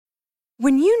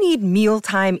When you need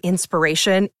mealtime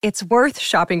inspiration, it's worth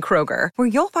shopping Kroger, where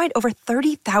you'll find over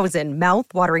 30,000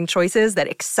 mouth-watering choices that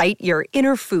excite your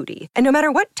inner foodie. And no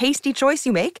matter what tasty choice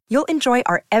you make, you'll enjoy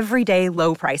our everyday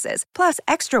low prices, plus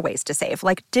extra ways to save,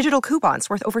 like digital coupons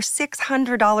worth over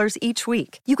 $600 each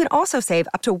week. You can also save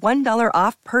up to $1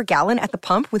 off per gallon at the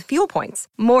pump with fuel points.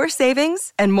 More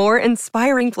savings and more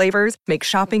inspiring flavors make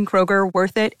shopping Kroger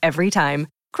worth it every time.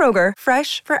 Kroger,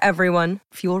 fresh for everyone.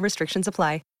 Fuel restrictions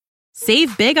apply.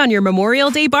 Save big on your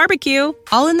Memorial Day barbecue,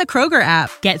 all in the Kroger app.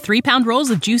 Get 3-pound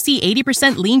rolls of juicy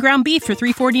 80% lean ground beef for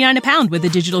 $3.49 a pound with a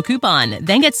digital coupon.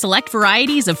 Then get select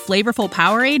varieties of flavorful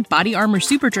Powerade, Body Armor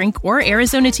Super Drink, or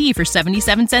Arizona tea for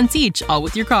 77 cents each, all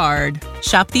with your card.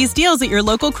 Shop these deals at your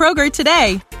local Kroger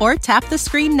today, or tap the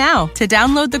screen now to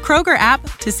download the Kroger app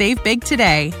to save big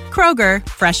today. Kroger,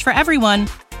 fresh for everyone.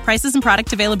 Prices and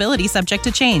product availability subject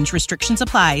to change. Restrictions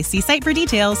apply. See site for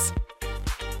details.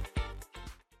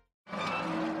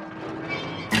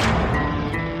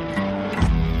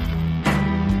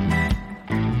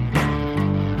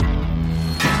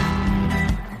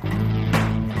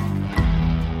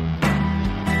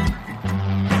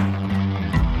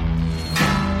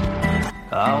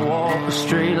 I walk a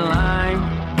straight line,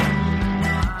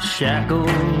 shackled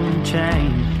and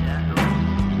chained.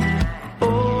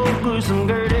 Oh, gruesome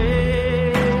Gertie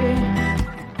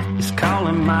is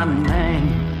calling my name.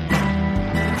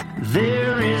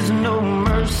 There is no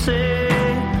mercy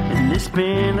in this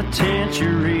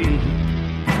penitentiary.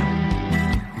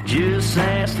 Just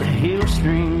ask the Hill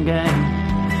String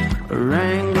Gang, or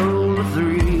Angola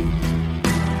 3.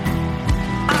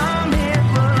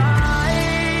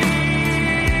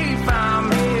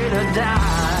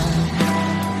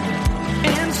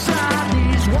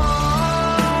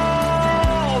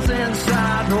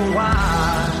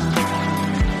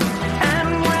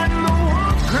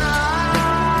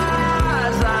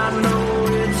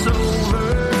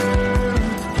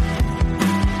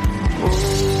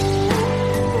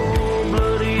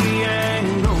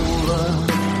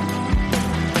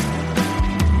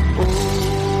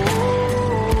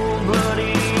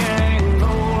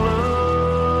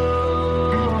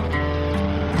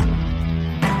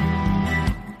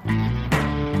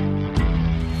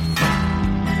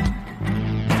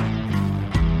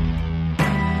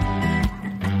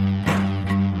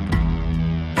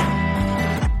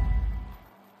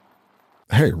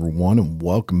 Hey everyone, and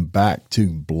welcome back to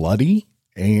Bloody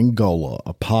Angola,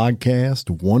 a podcast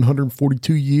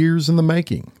 142 years in the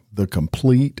making, the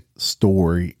complete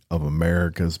story of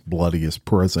America's bloodiest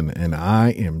prison. And I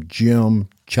am Jim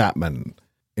Chapman.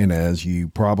 And as you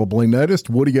probably noticed,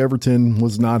 Woody Everton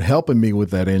was not helping me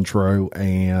with that intro,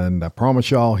 and I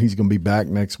promise y'all he's going to be back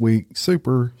next week.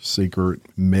 Super secret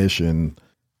mission.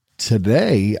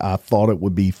 Today, I thought it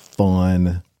would be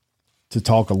fun to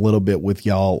talk a little bit with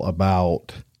y'all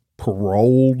about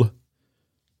paroled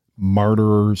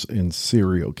murderers and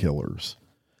serial killers.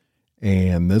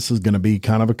 And this is going to be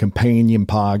kind of a companion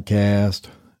podcast.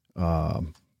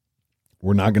 We're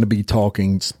not going to be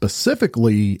talking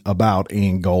specifically about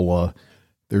Angola.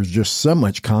 There's just so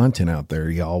much content out there,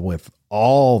 y'all, with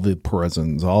all the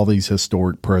prisons, all these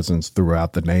historic prisons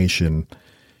throughout the nation.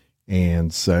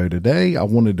 And so today I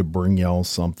wanted to bring y'all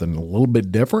something a little bit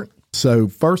different. So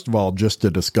first of all, just to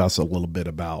discuss a little bit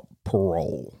about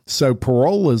parole. So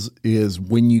parole is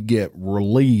when you get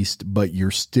released, but you're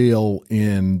still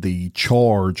in the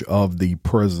charge of the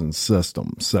prison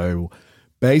system. So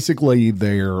basically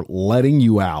they're letting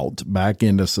you out back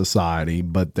into society,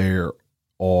 but there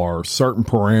are certain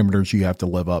parameters you have to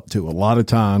live up to. A lot of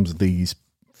times these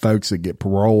folks that get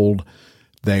paroled,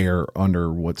 they are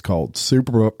under what's called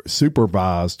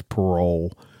supervised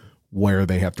parole, where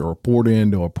they have to report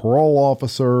in to a parole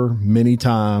officer. Many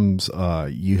times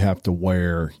you have to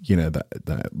wear,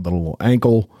 that little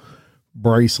ankle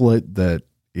bracelet that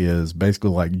is basically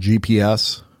like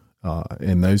GPS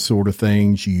and those sort of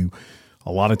things.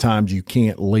 A lot of times you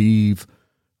can't leave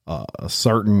a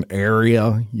certain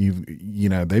area.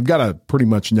 They've got to pretty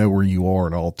much know where you are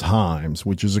at all times,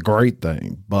 which is a great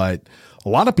thing. But a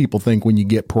lot of people think when you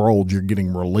get paroled, you're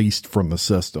getting released from the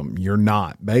system. You're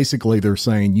not. Basically, they're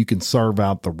saying you can serve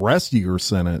out the rest of your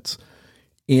sentence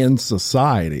in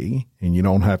society, and you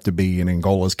don't have to be, in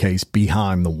Angola's case,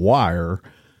 behind the wire.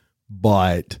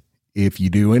 But if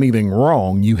you do anything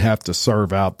wrong, you have to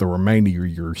serve out the remainder of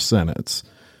your sentence.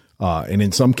 And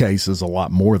in some cases, a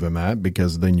lot more than that,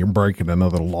 because then you're breaking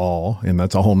another law, and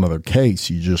that's a whole nother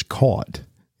case you just caught,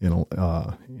 in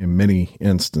many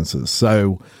instances.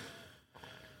 So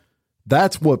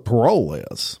that's what parole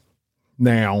is.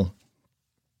 Now,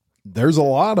 there's a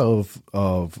lot of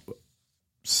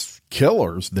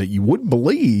killers that you wouldn't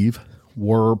believe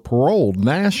were paroled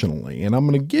nationally. And I'm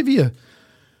going to give you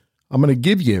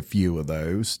a few of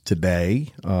those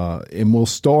today. And we'll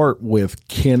start with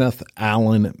Kenneth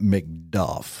Allen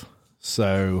McDuff.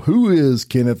 So who is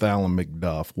Kenneth Allen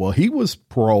McDuff? Well, he was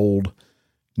paroled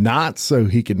not so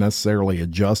he could necessarily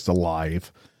adjust to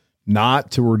life,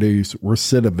 not to reduce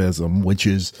recidivism, which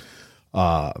is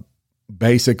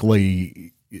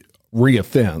basically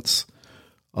reoffense.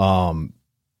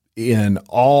 In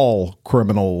all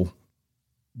criminal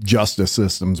justice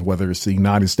systems, whether it's the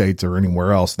United States or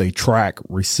anywhere else, they track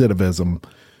recidivism,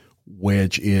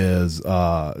 which is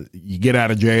you get out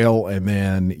of jail and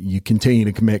then you continue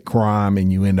to commit crime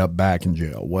and you end up back in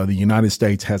jail. Well, the United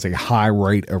States has a high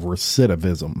rate of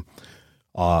recidivism.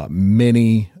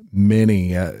 An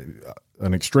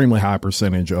extremely high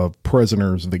percentage of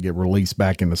prisoners that get released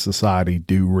back into society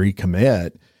do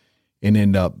recommit and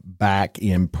end up back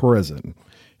in prison.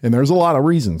 And there's a lot of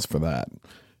reasons for that.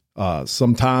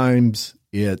 Sometimes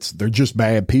they're just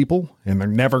bad people and they're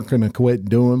never going to quit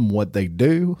doing what they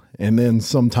do. And then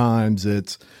sometimes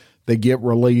they get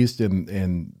released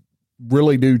and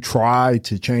really do try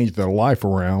to change their life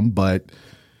around, but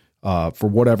for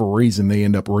whatever reason, they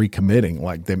end up recommitting.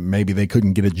 Like maybe they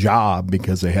couldn't get a job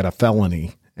because they had a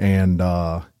felony, and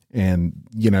so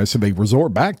they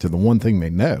resort back to the one thing they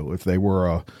know. If they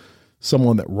were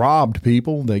someone that robbed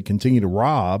people, they continue to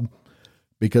rob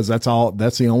because that's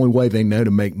the only way they know to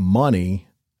make money.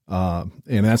 And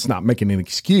that's not making an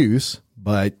excuse,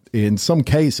 but in some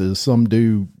cases, some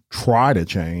do try to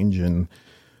change, and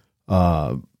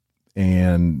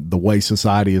the way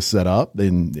society is set up,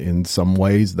 in some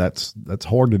ways, that's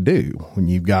hard to do when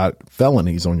you've got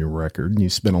felonies on your record and you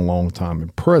spend a long time in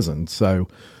prison. So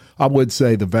I would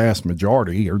say the vast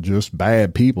majority are just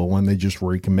bad people and they just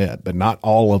recommit, but not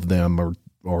all of them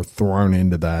are thrown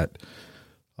into that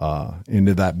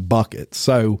bucket.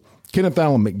 So Kenneth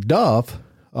Allen McDuff,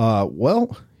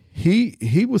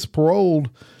 he was paroled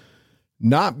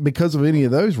not because of any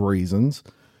of those reasons,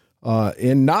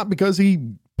 and not because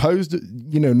he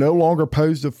no longer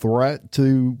posed a threat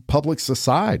to public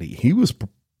society. He was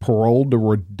paroled to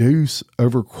reduce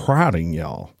overcrowding,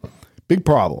 y'all. Big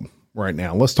problem right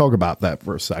now. Let's talk about that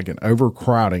for a second.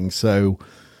 Overcrowding. So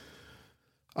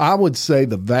I would say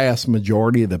the vast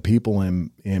majority of the people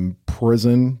in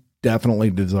prison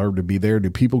definitely deserve to be there. Do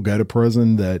people go to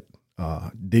prison that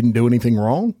didn't do anything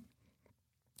wrong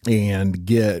and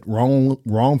get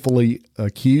wrongfully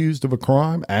accused of a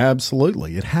crime?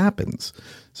 Absolutely. It happens.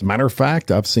 As a matter of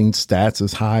fact, I've seen stats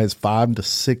as high as 5 to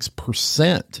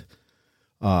 6%,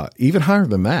 even higher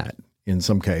than that in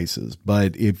some cases.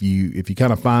 But if you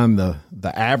kind of find the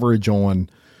average on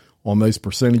those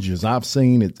percentages I've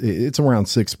seen, it's around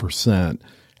 6%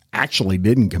 actually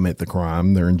didn't commit the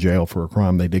crime. They're in jail for a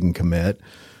crime they didn't commit.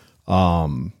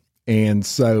 And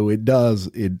so it does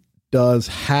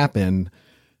happen.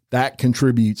 That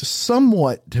contributes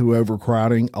somewhat to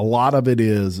overcrowding. A lot of it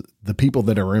is the people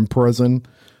that are in prison.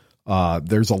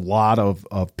 There's a lot of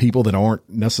people that aren't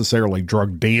necessarily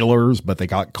drug dealers, but they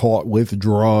got caught with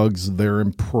drugs. They're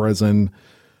in prison.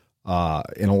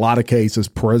 In a lot of cases,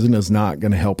 prison is not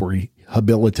going to help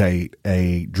rehabilitate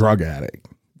a drug addict.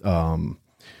 And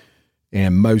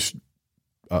most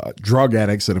drug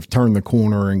addicts that have turned the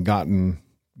corner and gotten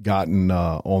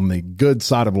on the good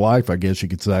side of life, I guess you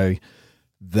could say,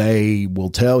 they will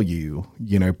tell you,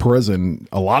 prison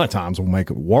a lot of times will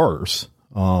make it worse.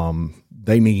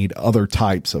 They need other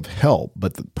types of help,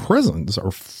 but the prisons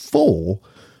are full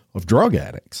of drug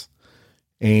addicts.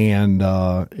 And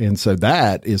so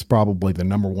that is probably the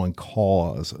number one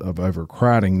cause of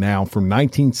overcrowding. Now, from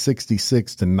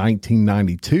 1966 to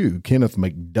 1992, Kenneth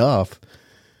McDuff,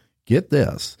 get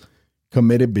this,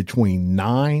 committed between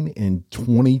 9 and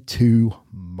 22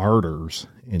 murders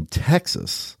in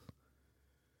Texas.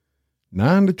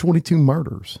 9 to 22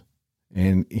 murders.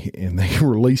 And they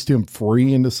released him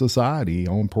free into society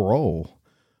on parole.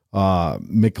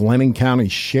 McLennan County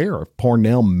Sheriff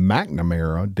Parnell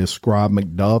McNamara described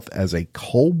McDuff as a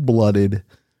cold-blooded,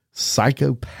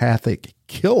 psychopathic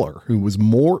killer who was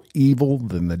more evil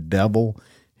than the devil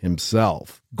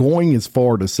himself, going as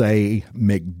far to say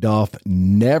McDuff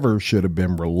never should have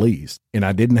been released. And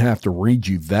I didn't have to read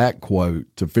you that quote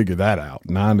to figure that out.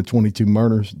 9 to 22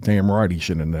 murders, damn right he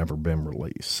should have never been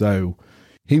released. So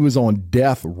he was on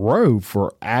death row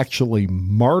for actually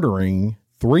murdering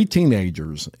 3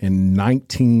 teenagers in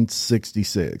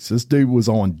 1966. This dude was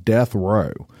on death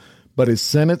row, but his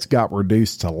sentence got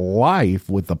reduced to life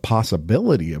with the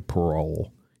possibility of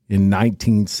parole in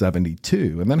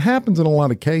 1972. And that happens in a lot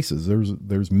of cases.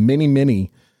 There's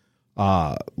many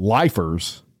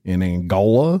lifers in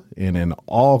Angola and in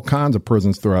all kinds of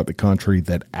prisons throughout the country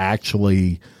that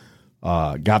actually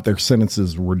got their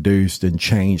sentences reduced and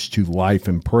changed to life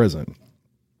in prison.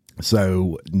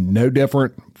 So no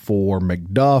different for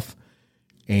McDuff.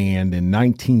 And in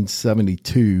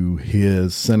 1972,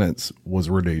 his sentence was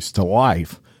reduced to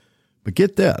life. But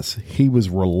get this, he was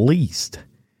released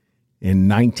in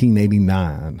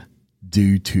 1989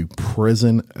 due to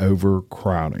prison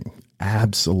overcrowding.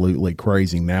 Absolutely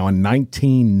crazy. Now, in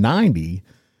 1990,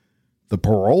 the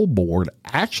parole board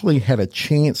actually had a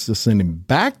chance to send him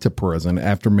back to prison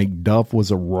after McDuff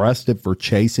was arrested for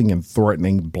chasing and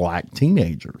threatening black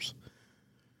teenagers.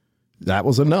 That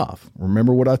was enough.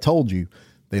 Remember what I told you.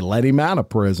 They let him out of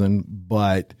prison,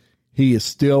 but he is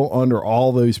still under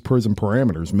all those prison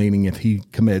parameters, meaning if he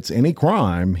commits any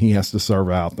crime, he has to serve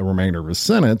out the remainder of his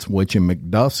sentence, which in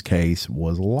McDuff's case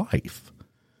was life.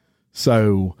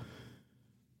 So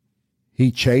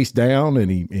he chased down and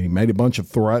he made a bunch of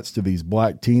threats to these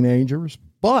black teenagers,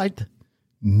 but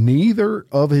neither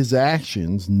of his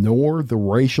actions nor the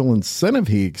racial incentive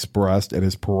he expressed at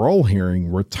his parole hearing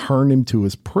returned him to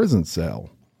his prison cell.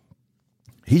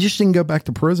 He just didn't go back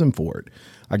to prison for it.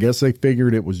 I guess they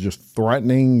figured it was just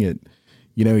threatening.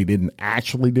 He didn't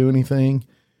actually do anything.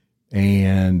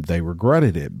 And they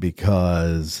regretted it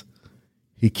because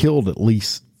he killed at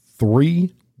least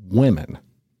 3 women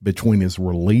between his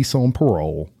release on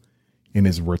parole and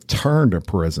his return to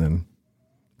prison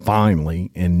finally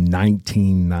in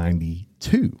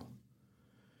 1992.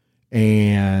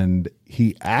 And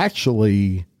he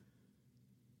actually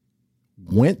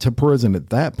went to prison at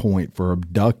that point for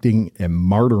abducting and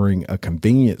murdering a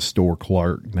convenience store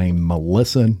clerk named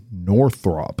Melissa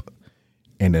Northrop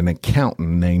and an accountant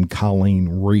named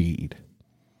Colleen Reed.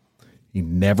 He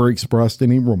never expressed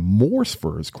any remorse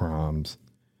for his crimes,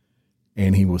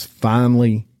 and he was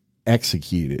finally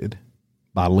executed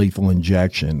by lethal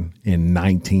injection in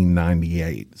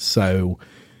 1998. So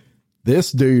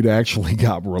this dude actually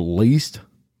got released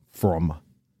from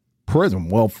prison.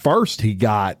 Well, first he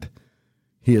got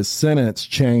his sentence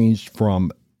changed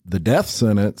from the death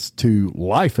sentence to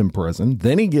life in prison.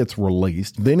 Then he gets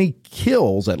released. Then he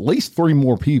kills at least 3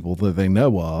 more people that they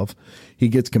know of. He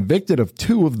gets convicted of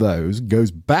 2 of those,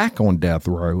 goes back on death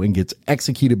row, and gets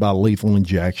executed by lethal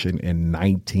injection in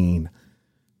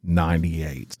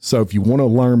 1998. So if you want to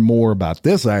learn more about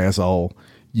this asshole,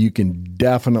 you can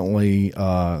definitely,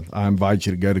 I invite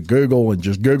you to go to Google and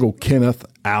just Google Kenneth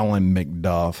Allen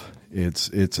McDuff.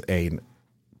 It's a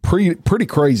pretty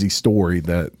crazy story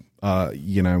that,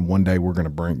 one day we're going to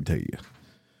bring to you.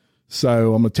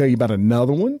 So I'm going to tell you about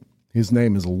another one. His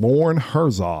name is Loren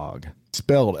Herzog,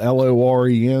 spelled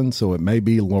Loren. So it may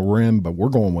be Loren, but we're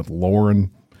going with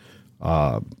Loren,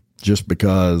 just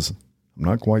because I'm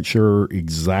not quite sure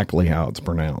exactly how it's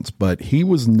pronounced, but he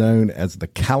was known as the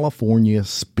California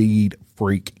Speed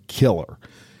Freak Killer.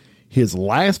 His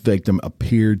last victim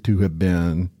appeared to have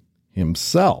been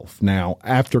himself. Now,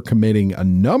 after committing a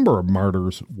number of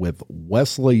murders with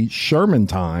Wesley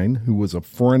Shermantine, who was a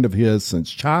friend of his since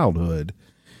childhood,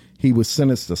 he was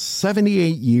sentenced to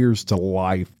 78 years to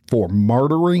life for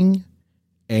murdering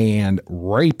and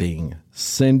raping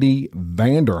Cindy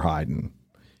Vanderheiden.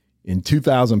 In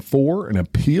 2004, an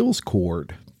appeals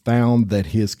court found that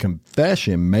his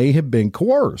confession may have been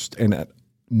coerced, and a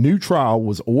new trial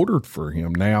was ordered for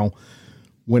him. Now,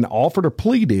 when offered a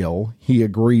plea deal, he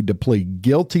agreed to plead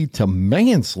guilty to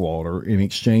manslaughter in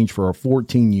exchange for a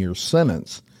 14-year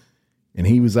sentence, and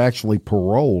he was actually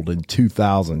paroled in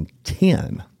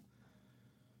 2010.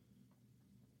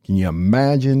 Can you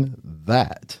imagine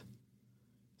that?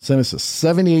 Sentenced to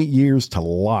 78 years to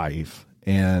life,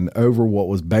 and over what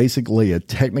was basically a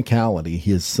technicality,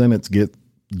 his sentence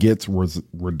gets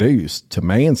reduced to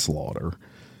manslaughter.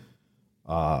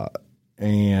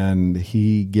 And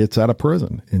he gets out of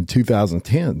prison in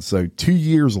 2010. So 2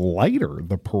 years later,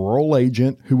 the parole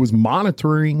agent who was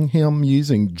monitoring him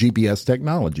using GPS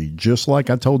technology, just like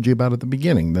I told you about at the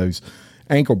beginning, those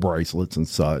ankle bracelets and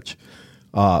such,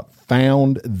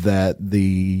 found that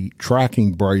the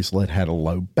tracking bracelet had a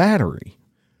low battery.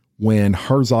 When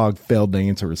Herzog failed to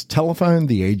answer his telephone,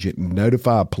 the agent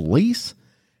notified police,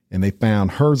 and they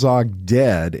found Herzog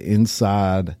dead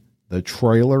inside the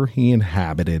trailer he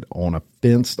inhabited on a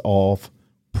fenced-off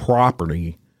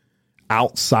property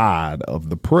outside of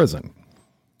the prison.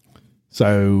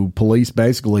 So police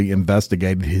basically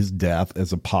investigated his death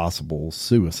as a possible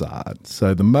suicide.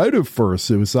 So the motive for a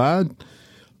suicide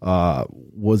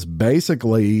was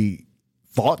basically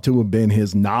thought to have been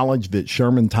his knowledge that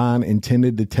Shermantine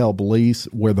intended to tell police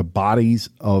where the bodies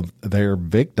of their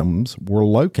victims were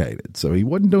located. So he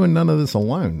wasn't doing none of this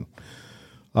alone.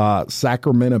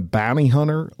 Sacramento bounty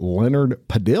hunter Leonard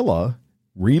Padilla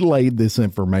relayed this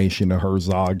information to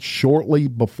Herzog shortly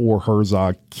before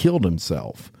Herzog killed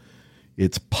himself.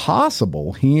 It's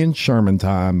possible he and Sherman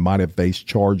might have faced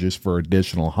charges for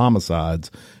additional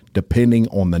homicides, depending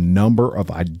on the number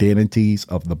of identities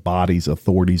of the bodies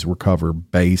authorities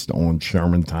recovered based on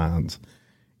Sherman's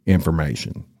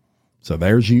information. So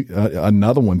there's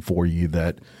another one for you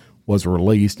that was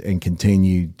released and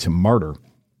continued to murder.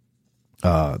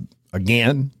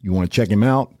 Again, you want to check him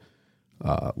out,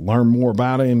 learn more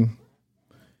about him.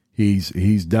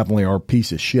 He's definitely our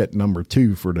piece of shit number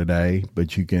 2 for today,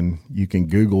 but you can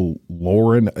Google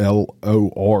Loren,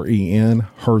 Loren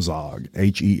Herzog,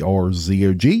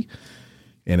 Herzog,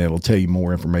 and it'll tell you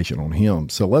more information on him.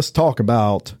 So let's talk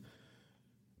about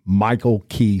Michael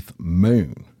Keith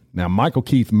Moon. Now, Michael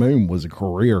Keith Moon was a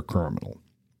career criminal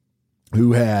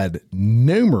who had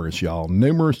numerous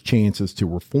chances to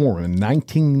reform. In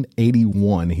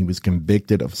 1981, he was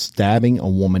convicted of stabbing a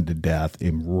woman to death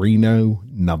in Reno,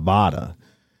 Nevada.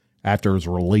 After his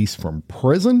release from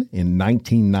prison in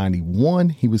 1991,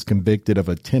 he was convicted of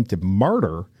attempted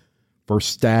murder for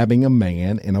stabbing a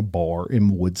man in a bar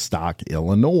in Woodstock,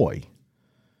 Illinois.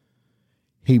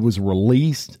 He was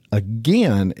released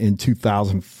again in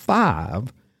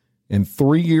 2005, and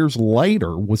 3 years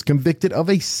later was convicted of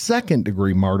a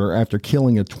second-degree murder after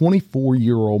killing a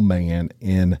 24-year-old man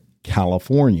in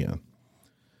California.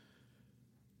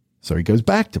 So he goes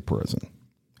back to prison.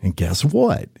 And guess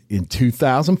what? In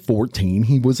 2014,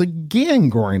 he was again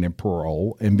granted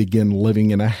parole and began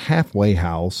living in a halfway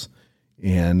house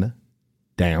in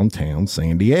downtown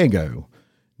San Diego.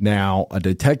 Now, a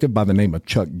detective by the name of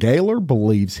Chuck Gaylor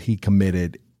believes he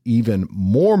committed even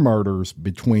more murders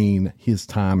between his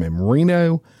time in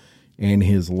Reno and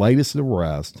his latest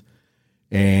arrest,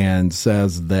 and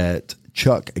says that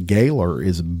Chuck Gaylor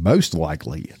is most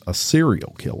likely a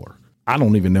serial killer. I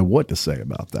don't even know what to say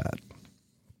about that.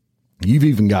 You've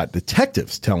even got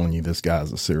detectives telling you this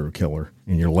guy's a serial killer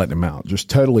and you're letting him out. Just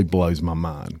totally blows my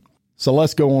mind. So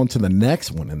let's go on to the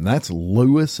next one, and that's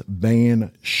Louis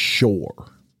Van Shore.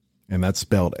 And that's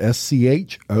spelled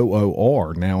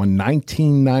Schoor. Now, in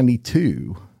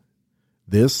 1992,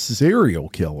 this serial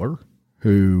killer,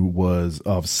 who was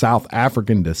of South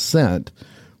African descent,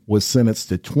 was sentenced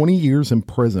to 20 years in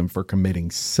prison for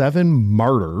committing 7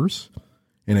 murders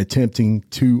and attempting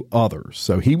 2 others.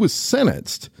 So he was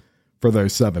sentenced for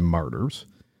those 7 murders,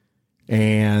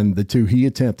 and the 2 he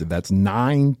attempted, that's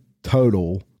 9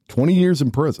 total. 20 years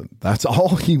in prison. That's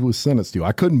all he was sentenced to.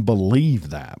 I couldn't believe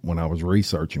that when I was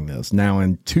researching this. Now,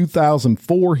 in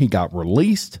 2004, he got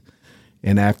released,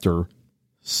 and after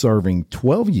serving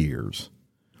 12 years,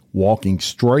 walking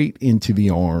straight into the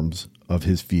arms of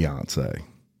his fiance.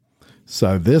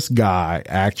 So this guy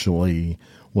actually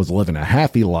was living a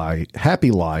happy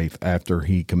life after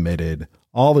he committed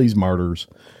all these murders,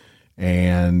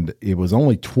 and it was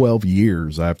only 12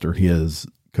 years after his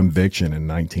conviction in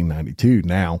 1992.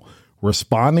 Now,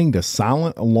 responding to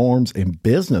silent alarms in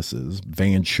businesses,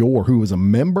 Van Shore, who was a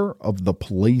member of the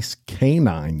police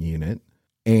canine unit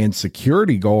and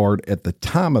security guard at the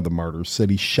time of the murder, said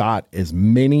he shot as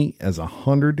many as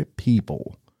 100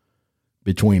 people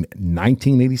between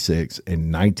 1986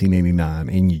 and 1989.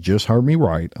 And you just heard me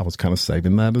right. I was kind of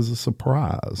saving that as a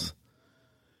surprise.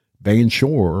 Van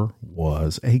Shore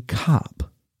was a cop.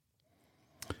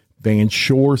 Van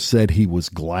Shore said he was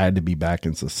glad to be back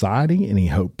in society, and he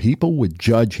hoped people would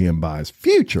judge him by his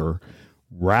future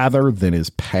rather than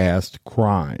his past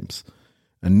crimes.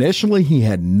 Initially, he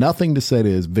had nothing to say to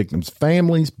his victims'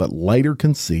 families, but later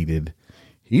conceded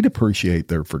he'd appreciate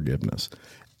their forgiveness.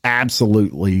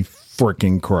 Absolutely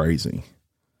freaking crazy.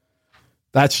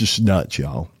 That's just nuts,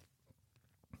 y'all.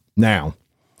 Now,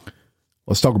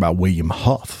 let's talk about William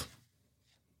Huff.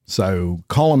 So,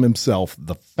 calling himself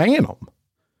the Phantom,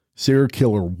 serial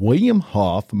killer William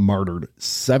Huff murdered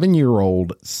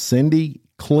 7-year-old Cindy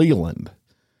Cleland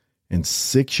and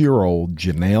 6-year-old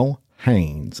Janelle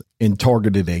Haynes and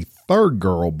targeted a third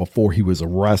girl before he was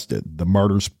arrested. The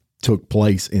murders took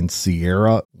place in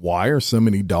Sierra. Why are so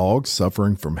many dogs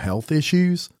suffering from health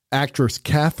issues? Actress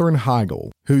Katherine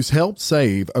Heigl, who's helped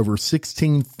save over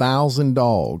 16,000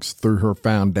 dogs through her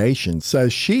foundation,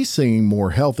 says she's seeing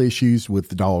more health issues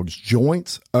with dogs'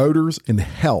 joints, odors, and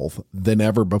health than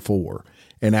ever before.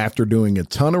 And after doing a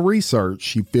ton of research,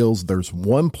 she feels there's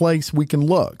one place we can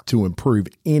look to improve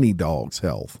any dog's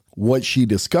health. What she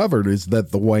discovered is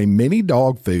that the way many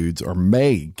dog foods are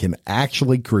made can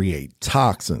actually create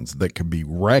toxins that could be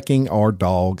wrecking our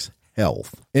dogs'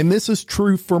 health. And this is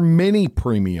true for many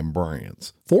premium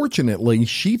brands. Fortunately,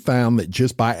 she found that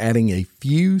just by adding a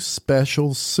few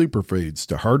special superfoods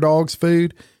to her dog's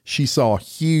food, she saw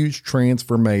huge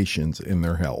transformations in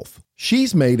their health.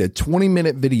 She's made a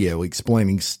 20-minute video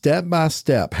explaining step by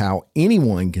step how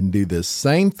anyone can do this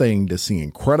same thing to see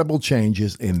incredible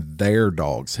changes in their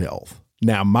dog's health.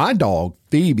 Now, my dog,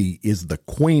 Phoebe, is the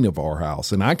queen of our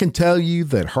house, and I can tell you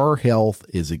that her health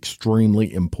is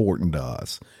extremely important to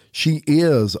us. She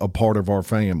is a part of our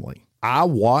family. I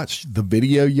watched the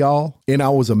video, y'all, and I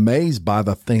was amazed by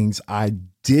the things I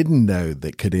didn't know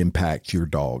that could impact your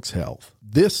dog's health.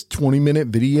 This 20-minute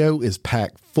video is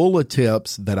packed full of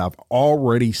tips that I've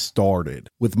already started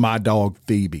with my dog,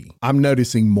 Phoebe. I'm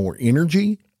noticing more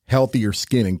energy, healthier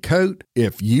skin and coat.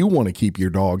 If you want to keep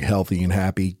your dog healthy and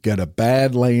happy, go to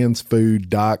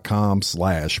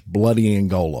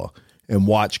badlandsfood.com/bloodyangola and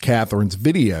watch Catherine's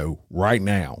video right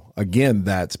now. Again,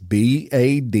 that's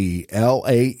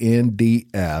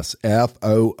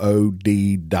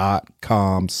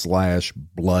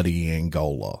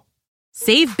badlandsfood.com/bloodyangola.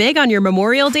 Save big on your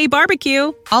Memorial Day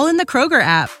barbecue, all in the Kroger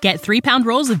app. Get 3-pound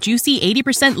rolls of juicy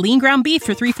 80% lean ground beef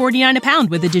for $3.49 a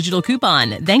pound with a digital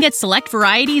coupon. Then get select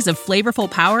varieties of flavorful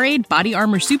Powerade, Body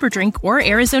Armor Super Drink, or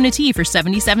Arizona tea for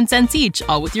 77 cents each,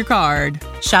 all with your card.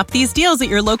 Shop these deals at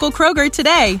your local Kroger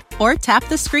today, or tap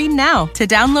the screen now to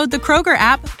download the Kroger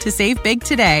app to save big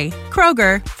today.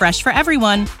 Kroger, fresh for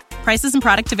everyone. Prices and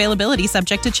product availability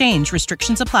subject to change.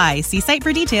 Restrictions apply. See site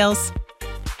for details.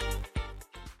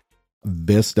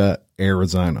 Vista,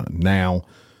 Arizona. Now,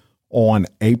 on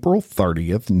April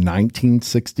 30th,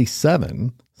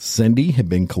 1967, Cindy had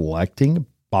been collecting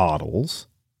bottles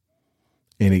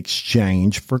in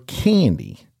exchange for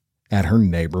candy at her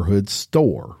neighborhood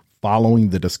store. Following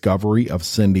the discovery of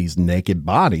Cindy's naked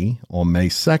body on May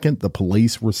 2nd, the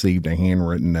police received a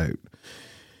handwritten note.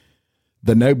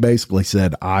 The note basically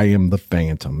said, "I am the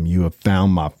Phantom. You have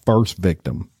found my first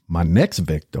victim. My next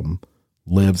victim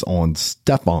lives on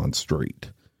Stephon Street,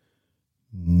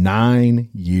 9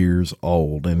 years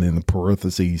old." And in the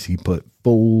parentheses, he put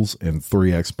fools and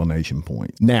 3 exclamation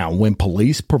points. Now, when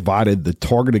police provided the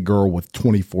targeted girl with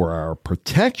 24-hour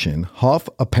protection, Huff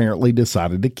apparently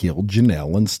decided to kill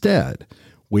Janelle instead,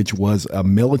 which was a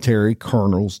military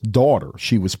colonel's daughter.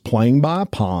 She was playing by a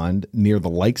pond near the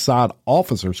Lakeside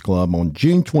Officers Club on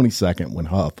June 22nd when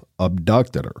Huff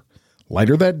abducted her.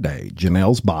 Later that day,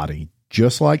 Janelle's body,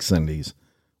 just like Cindy's,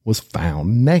 was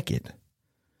found naked.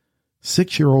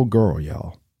 6-year-old girl,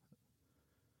 y'all.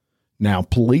 Now,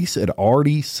 police had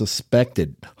already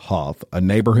suspected Huff, a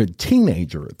neighborhood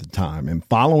teenager at the time, and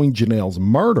following Janelle's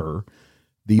murder,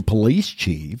 the police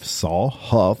chief saw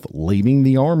Huff leaving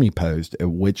the army post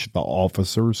at which the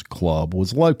officers' club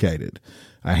was located.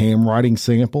 A handwriting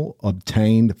sample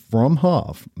obtained from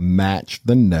Huff matched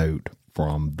the note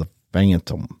from the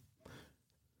Phantom.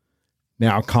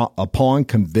 Now, upon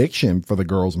conviction for the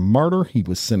girl's murder, he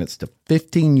was sentenced to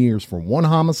 15 years for one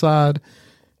homicide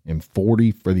and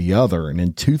 40 for the other. And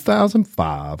in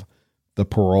 2005, the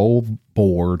parole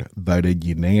board voted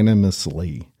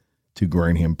unanimously to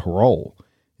grant him parole.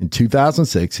 In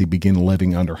 2006, he began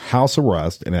living under house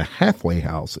arrest in a halfway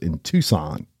house in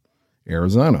Tucson,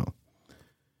 Arizona.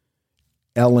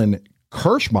 Ellen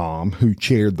Kirschbaum, who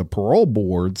chaired the parole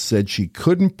board, said she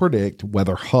couldn't predict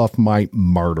whether Huff might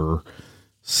murder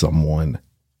someone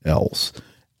else.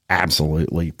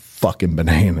 Absolutely fucking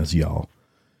bananas, y'all.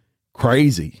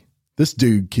 Crazy. This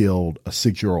dude killed a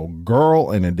 6-year-old girl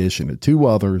in addition to 2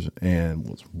 others and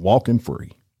was walking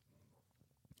free.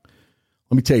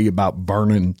 Let me tell you about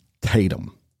Vernon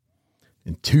Tatum.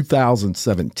 In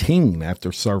 2017,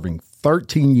 after serving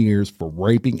 13 years for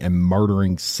raping and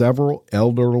murdering several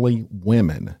elderly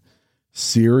women,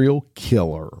 serial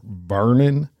killer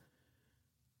Vernon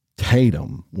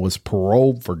Tatum was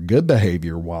paroled for good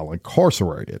behavior while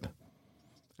incarcerated.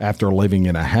 After living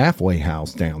in a halfway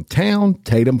house downtown,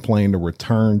 Tatum planned to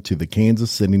return to the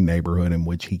Kansas City neighborhood in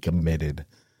which he committed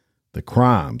the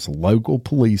crimes. Local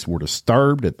police were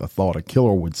disturbed at the thought a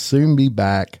killer would soon be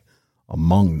back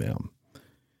among them.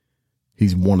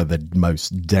 He's one of the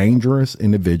most dangerous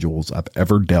individuals I've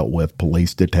ever dealt with,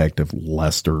 Police Detective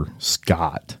Lester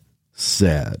Scott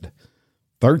said.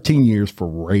 13 years for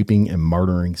raping and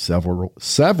murdering several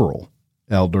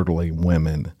elderly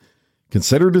women.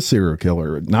 Considered a serial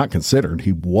killer. Not considered,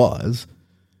 he was.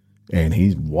 And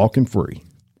he's walking free.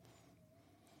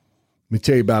 Let me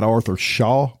tell you about Arthur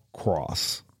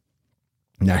Shawcross.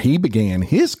 Now, he began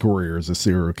his career as a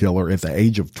serial killer at the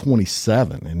age of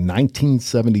 27 in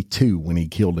 1972 when he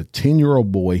killed a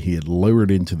 10-year-old boy he had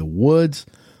lured into the woods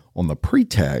on the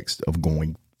pretext of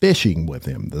going fishing with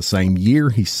him. The same year,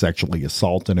 he sexually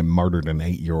assaulted and murdered an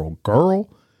 8-year-old girl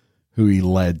who he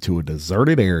led to a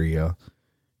deserted area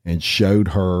and showed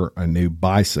her a new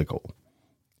bicycle.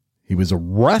 He was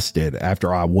arrested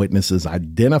after eyewitnesses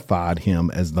identified him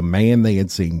as the man they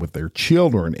had seen with their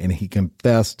children, and he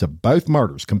confessed to both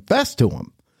murders, confessed to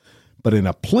them. But in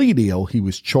a plea deal, he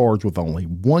was charged with only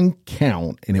one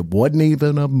count, and it wasn't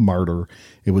even a murder.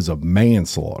 It was a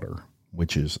manslaughter,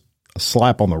 which is a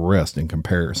slap on the wrist in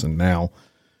comparison. Now,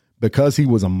 because he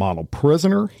was a model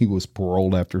prisoner, he was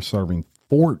paroled after serving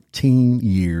 14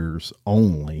 years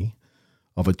only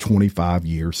of a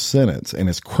 25-year sentence, and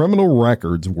his criminal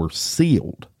records were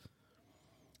sealed.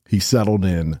 He settled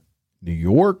in New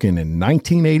York, and in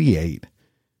 1988,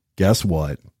 guess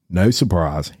what? No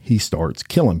surprise, he starts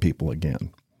killing people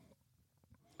again.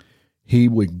 He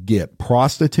would get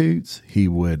prostitutes. He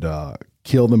would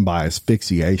kill them by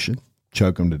asphyxiation,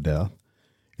 choke them to death,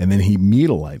 and then he'd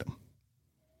mutilate them.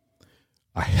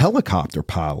 A helicopter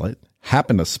pilot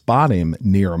happened to spot him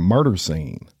near a murder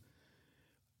scene,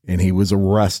 and he was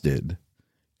arrested,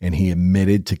 and he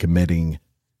admitted to committing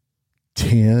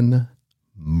 10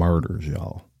 murders,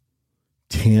 y'all.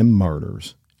 10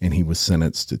 murders. And he was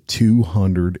sentenced to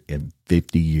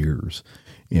 250 years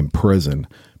in prison.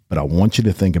 But I want you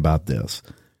to think about this.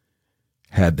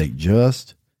 Had they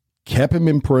just kept him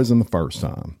in prison the first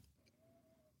time,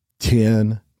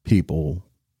 10 people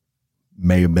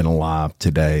may have been alive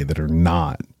today that are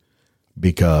not,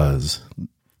 because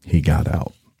he got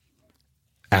out.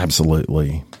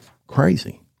 Absolutely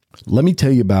crazy. Let me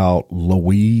tell you about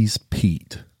Louise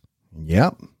Peete.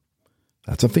 Yep,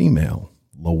 that's a female.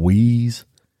 Louise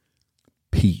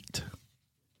Peete.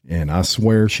 And I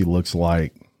swear she looks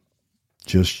like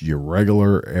just your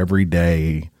regular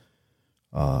everyday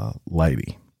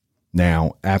lady.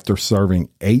 Now, after serving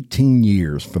 18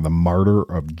 years for the murder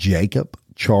of Jacob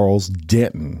Charles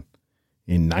Denton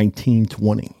in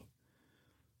 1920,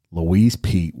 Louise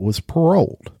Peete was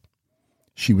paroled.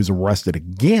 She was arrested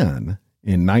again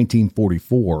in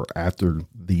 1944 after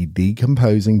the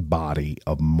decomposing body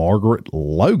of Margaret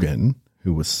Logan,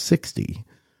 who was 60,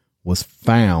 was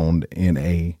found in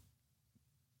a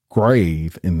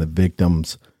grave in the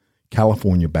victim's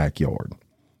California backyard.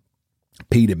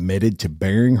 Peete admitted to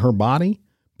burying her body,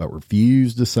 but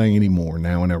refused to say any more.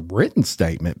 Now, in a written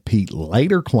statement, Peete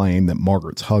later claimed that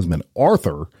Margaret's husband,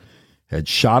 Arthur, had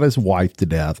shot his wife to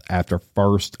death after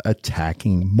first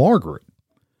attacking Margaret.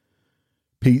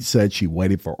 Peete said she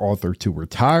waited for Arthur to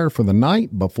retire for the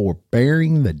night before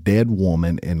burying the dead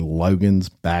woman in Logan's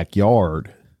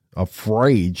backyard,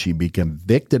 afraid she'd be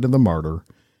convicted of the murder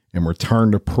and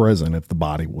returned to prison if the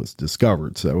body was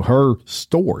discovered. So her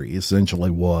story essentially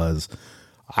was,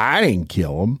 I didn't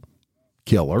kill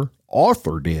her.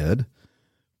 Arthur did,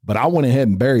 but I went ahead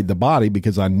and buried the body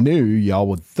because I knew y'all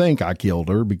would think I killed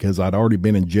her because I'd already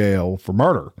been in jail for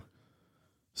murder.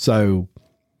 So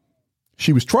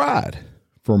she was tried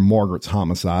for Margaret's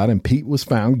homicide, and Peete was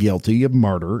found guilty of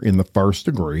murder in the first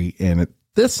degree, and at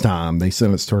this time they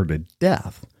sentenced her to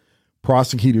death.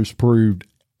 Prosecutors proved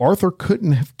Arthur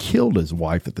couldn't have killed his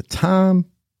wife at the time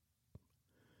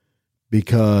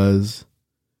because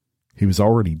he was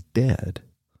already dead,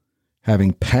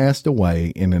 having passed away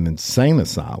in an insane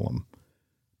asylum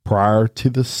prior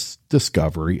to the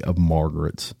discovery of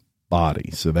Margaret's body.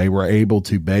 So they were able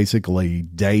to basically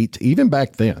date, even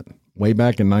back then, way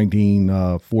back in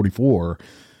 1944,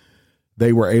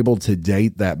 they were able to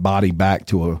date that body back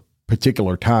to a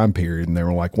particular time period. And they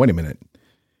were like, wait a minute,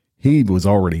 he was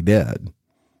already dead.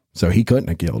 So he couldn't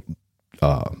have killed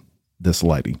this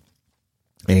lady.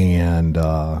 And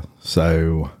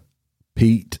so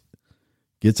Peete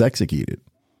gets executed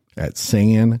at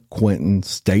San Quentin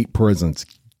State Prison's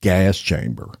gas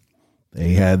chamber.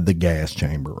 They had the gas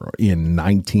chamber in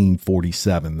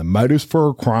 1947. The motives for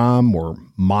her crime were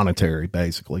monetary,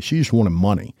 basically. She just wanted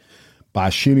money. By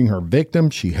shooting her victim,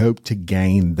 she hoped to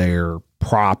gain their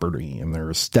property and their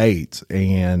estates.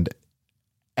 And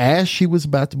as she was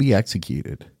about to be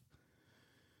executed,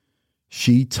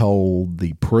 she told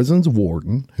the prison's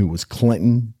warden, who was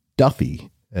Clinton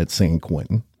Duffy at San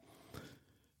Quentin,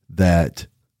 that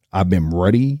I've been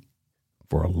ready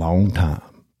for a long time.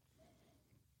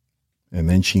 And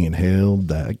then she inhaled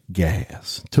that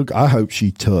gas. I hope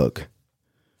she took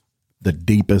the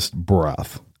deepest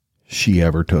breath she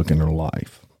ever took in her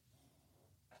life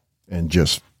and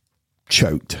just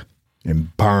choked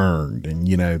and burned. And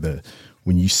you know,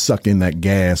 when you suck in that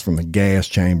gas from the gas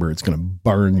chamber, it's going to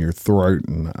burn your throat.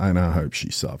 And I hope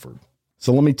she suffered.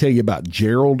 So let me tell you about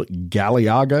Gerald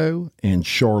Galiago and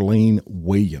Charlene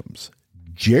Williams.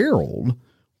 Gerald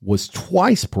was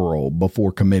twice paroled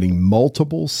before committing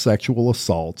multiple sexual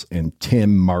assaults and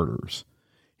 10 murders.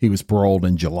 He was paroled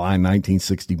in July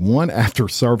 1961 after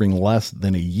serving less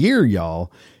than a year,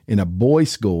 y'all, in a boys'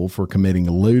 school for committing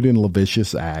lewd and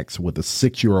lascivious acts with a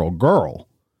 6-year-old girl.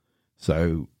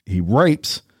 So he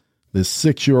rapes this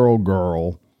 6-year-old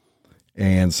girl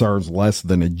and serves less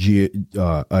than a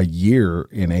year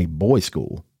in a boys'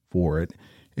 school for it.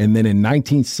 And then in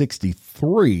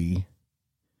 1963,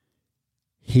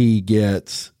 he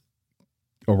gets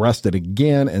arrested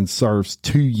again and serves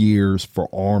 2 years for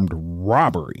armed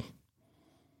robbery.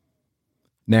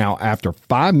 Now, after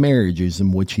 5 marriages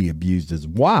in which he abused his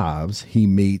wives, he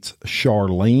meets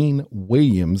Charlene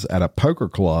Williams at a poker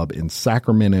club in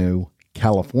Sacramento,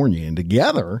 California. And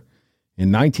together,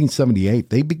 in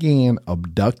 1978, they began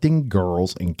abducting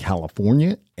girls in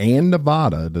California and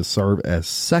Nevada to serve as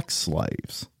sex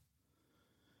slaves.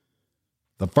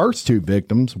 The first 2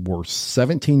 victims were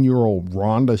 17-year-old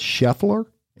Rhonda Scheffler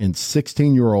and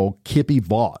 16-year-old Kippy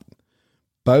Vaught,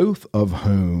 both of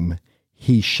whom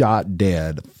he shot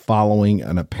dead following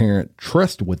an apparent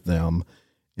tryst with them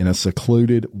in a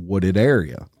secluded wooded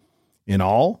area. In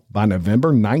all, by November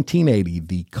 1980,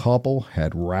 the couple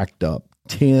had racked up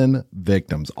 10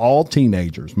 victims, all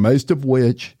teenagers, most of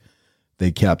which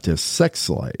they kept as sex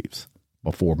slaves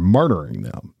before murdering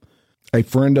them. A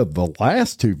friend of the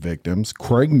last 2 victims,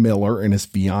 Craig Miller and his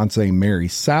fiancée Mary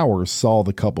Sowers, saw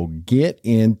the couple get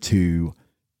into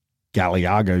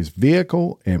Galiago's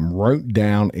vehicle and wrote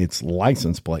down its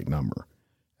license plate number.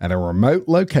 At a remote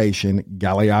location,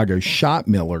 Galiago shot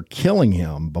Miller, killing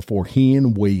him before he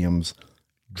and Williams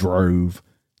drove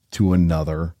to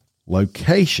another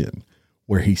location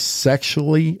where he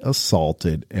sexually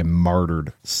assaulted and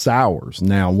murdered Sowers.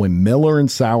 Now, when Miller and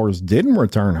Sowers didn't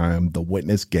return home, the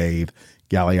witness gave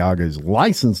Galiago's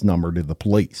license number to the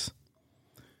police.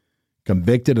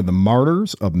 Convicted of the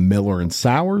murders of Miller and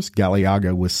Sowers,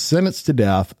 Galiago was sentenced to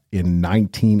death in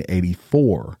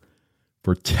 1984.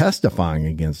 For testifying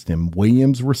against him,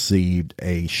 Williams received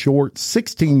a short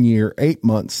 16-year,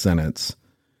 8-month sentence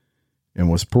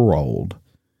and was paroled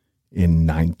in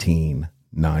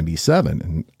 1997.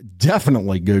 And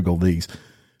definitely Google these.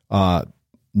 Not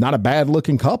a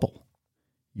bad-looking couple,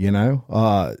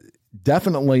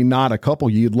 definitely not a couple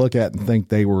you'd look at and think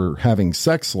they were having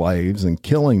sex slaves and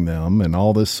killing them and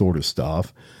all this sort of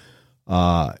stuff.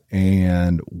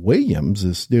 And Williams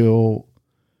is still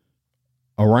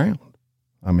around.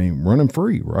 I mean, running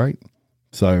free, right?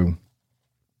 So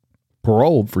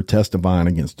paroled for testifying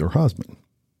against her husband,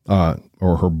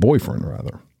 or her boyfriend,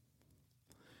 rather.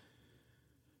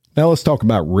 Now let's talk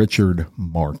about Richard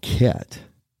Marquette.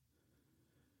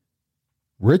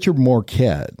 Richard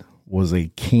Marquette was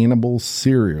a cannibal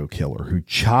serial killer who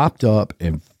chopped up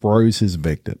and froze his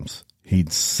victims.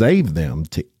 He'd save them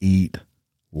to eat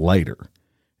later.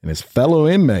 And his fellow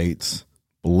inmates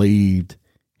believed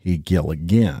he'd kill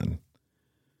again.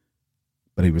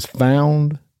 But he was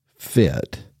found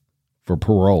fit for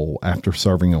parole after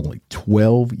serving only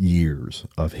 12 years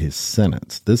of his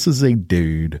sentence. This is a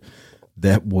dude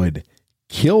that would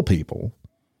kill people,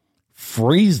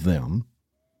 freeze their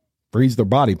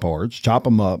body parts, chop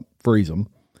them up, freeze them,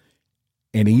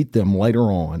 and eat them later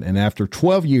on. And after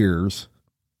 12 years,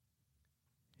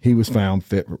 he was found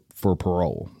fit for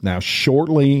parole. Now,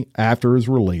 shortly after his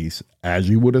release, as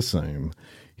you would assume,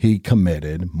 he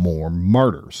committed more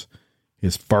murders.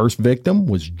 His first victim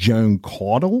was Joan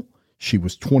Caudle. She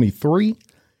was 23.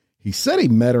 He said he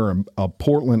met her in a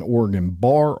Portland, Oregon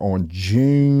bar on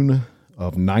June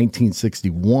of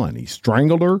 1961. He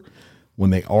strangled her when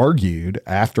they argued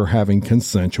after having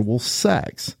consensual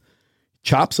sex.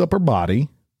 Chops up her body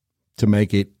to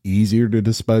make it easier to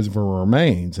dispose of her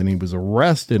remains, and he was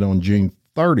arrested on June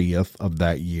 30th of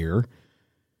that year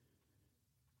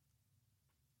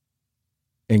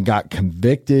and got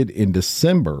convicted in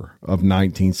December of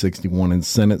 1961 and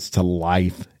sentenced to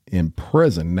life in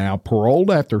prison. Now,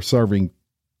 paroled after serving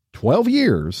 12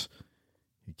 years,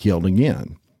 he killed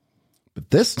again.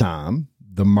 But this time,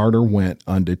 the murder went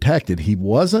undetected. He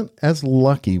wasn't as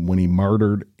lucky when he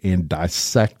murdered and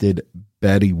dissected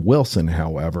Betty Wilson,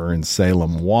 however, in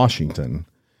Salem, Washington.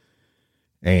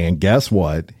 And guess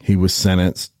what? He was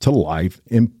sentenced to life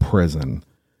in prison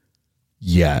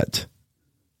yet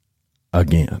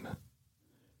again.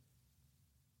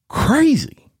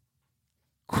 Crazy.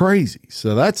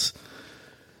 So that's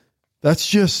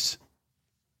just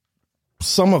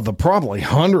some of the probably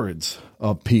hundreds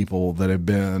of people that have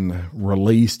been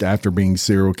released after being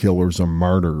serial killers or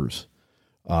murderers.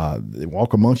 They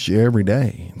walk amongst you every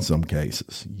day in some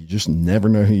cases. You just never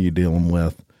know who you're dealing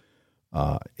with.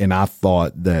 And I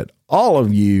thought that all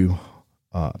of you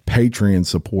Patreon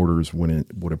supporters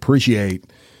would appreciate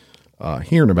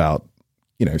hearing about,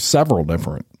 several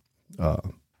different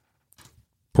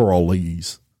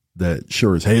parolees that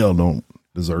sure as hell don't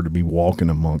deserve to be walking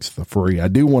amongst the free. I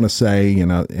do want to say,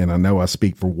 and I know I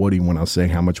speak for Woody when I say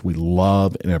how much we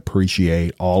love and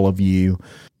appreciate all of you.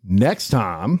 Next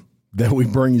time that we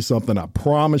bring you something, I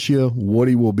promise you,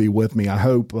 Woody will be with me. I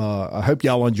hope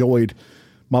y'all enjoyed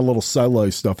my little solo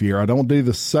stuff here. I don't do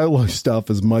the solo stuff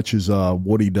as much as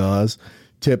Woody does.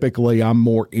 Typically, I'm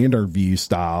more interview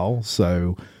style.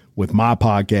 So with my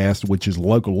podcast, which is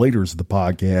Local Leaders of the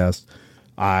Podcast,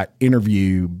 I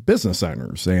interview business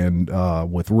owners. And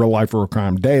with Real Life Real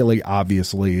Crime Daily,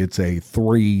 obviously it's a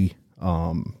three-man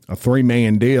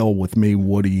deal with me,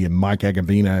 Woody, and Mike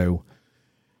Agavino.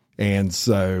 And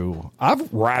so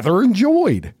I've rather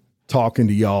enjoyed talking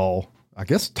to y'all. I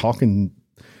guess I'm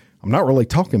not really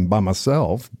talking by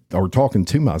myself or talking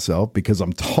to myself, because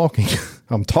I'm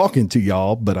talking to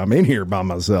y'all, but I'm in here by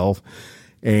myself.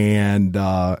 And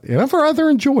I've rather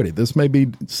enjoyed it. This may be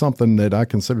something that I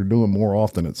consider doing more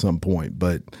often at some point,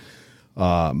 but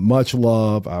much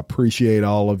love. I appreciate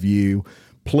all of you.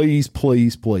 Please,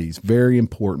 please, please, very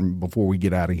important before we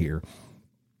get out of here.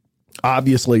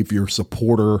 Obviously, if you're a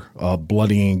supporter of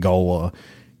Bloody Angola,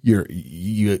 you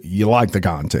like the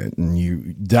content and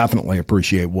you definitely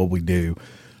appreciate what we do.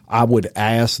 I would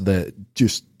ask that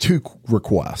just two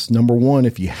requests. Number one,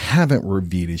 if you haven't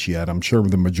reviewed us yet, I'm sure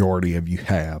the majority of you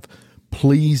have,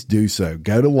 please do so.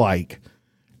 Go to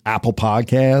Apple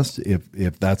Podcasts,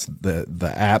 if that's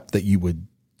the app that you would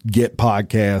get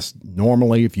podcasts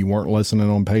normally. If you weren't listening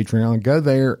on Patreon, go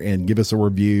there and give us a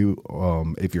review.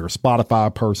 If you're a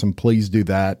Spotify person, please do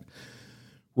that.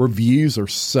 Reviews are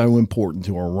so important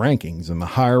to our rankings, and the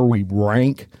higher we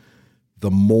rank,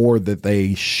 the more that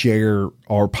they share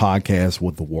our podcast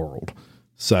with the world.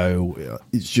 So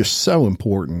it's just so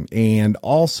important. And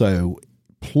also,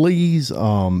 please,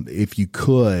 if you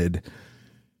could,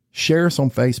 share us on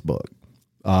Facebook.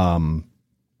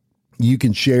 You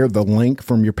can share the link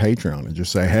from your Patreon and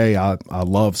just say, hey, I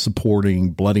love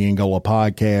supporting Bloody Angola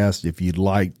Podcast. If you'd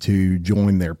like to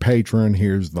join their Patreon,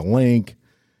 here's the link.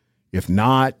 If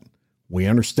not, we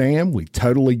understand. We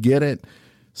totally get it.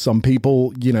 Some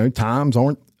people, times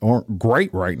aren't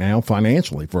great right now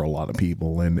financially for a lot of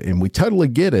people. And we totally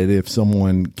get it if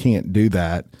someone can't do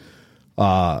that.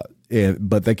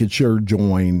 But they could sure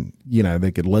join,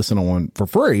 they could listen on for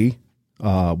free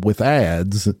with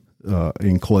ads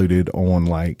included on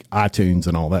iTunes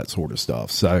and all that sort of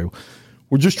stuff. So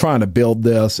we're just trying to build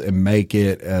this and make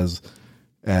it as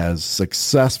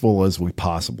successful as we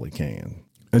possibly can.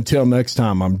 Until next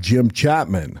time, I'm Jim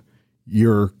Chapman,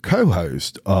 your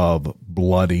co-host of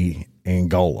Bloody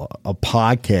Angola, a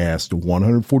podcast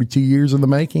 142 years in the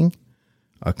making,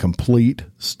 a complete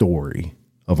story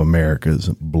of America's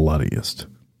bloodiest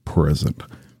prison.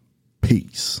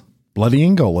 Peace. Bloody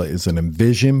Angola is an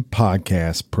Envision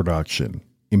podcast production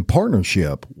in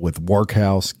partnership with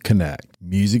Workhouse Connect.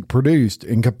 Music produced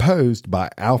and composed by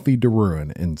Alfie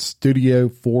DeRuin in Studio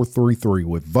 433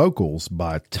 with vocals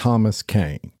by Thomas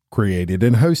Kane. Created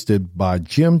and hosted by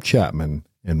Jim Chapman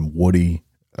and Woody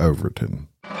Overton.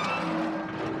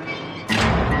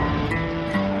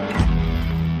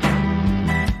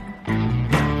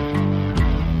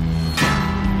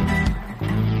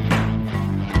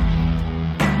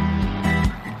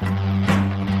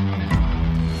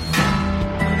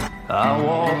 I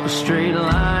walk a straight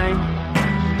line,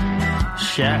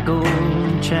 shackled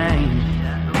and chained.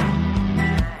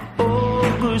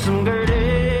 Oh, gruesome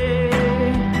Gertie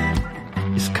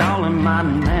is calling my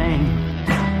name.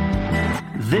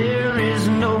 There is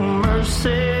no mercy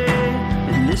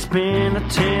in this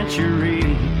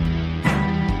penitentiary.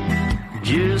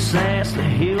 Just ask the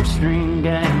Hill String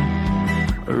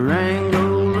Gang, or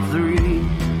Angola 3.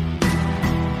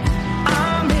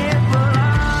 I'm here for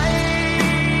life,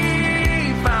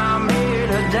 I'm here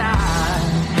to die.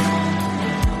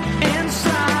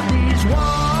 Inside these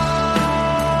walls,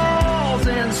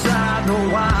 inside the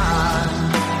wire.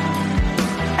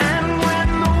 And when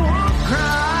the wolf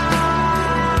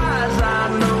cries, I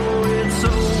know it's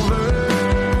over.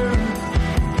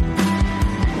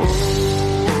 Oh,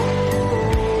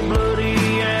 bloody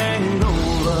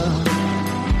Angola.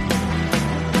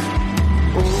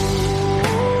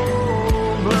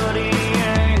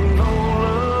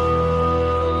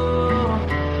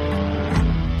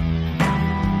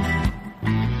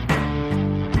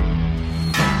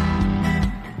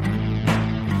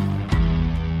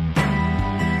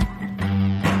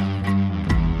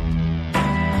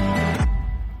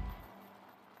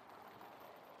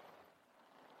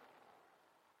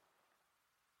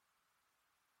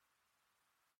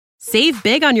 Save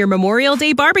big on your Memorial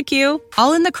Day barbecue,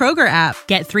 all in the Kroger app.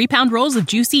 Get 3-pound rolls of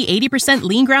juicy 80%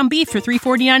 lean ground beef for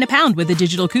 $3.49 a pound with a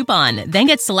digital coupon. Then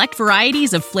get select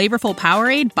varieties of flavorful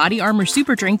Powerade, Body Armor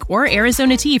Super Drink, or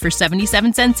Arizona tea for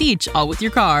 77 cents each, all with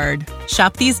your card.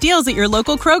 Shop these deals at your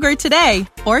local Kroger today,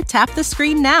 or tap the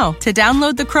screen now to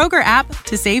download the Kroger app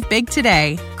to save big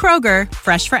today. Kroger,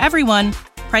 fresh for everyone.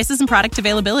 Prices and product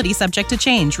availability subject to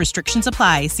change. Restrictions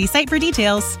apply. See site for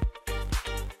details.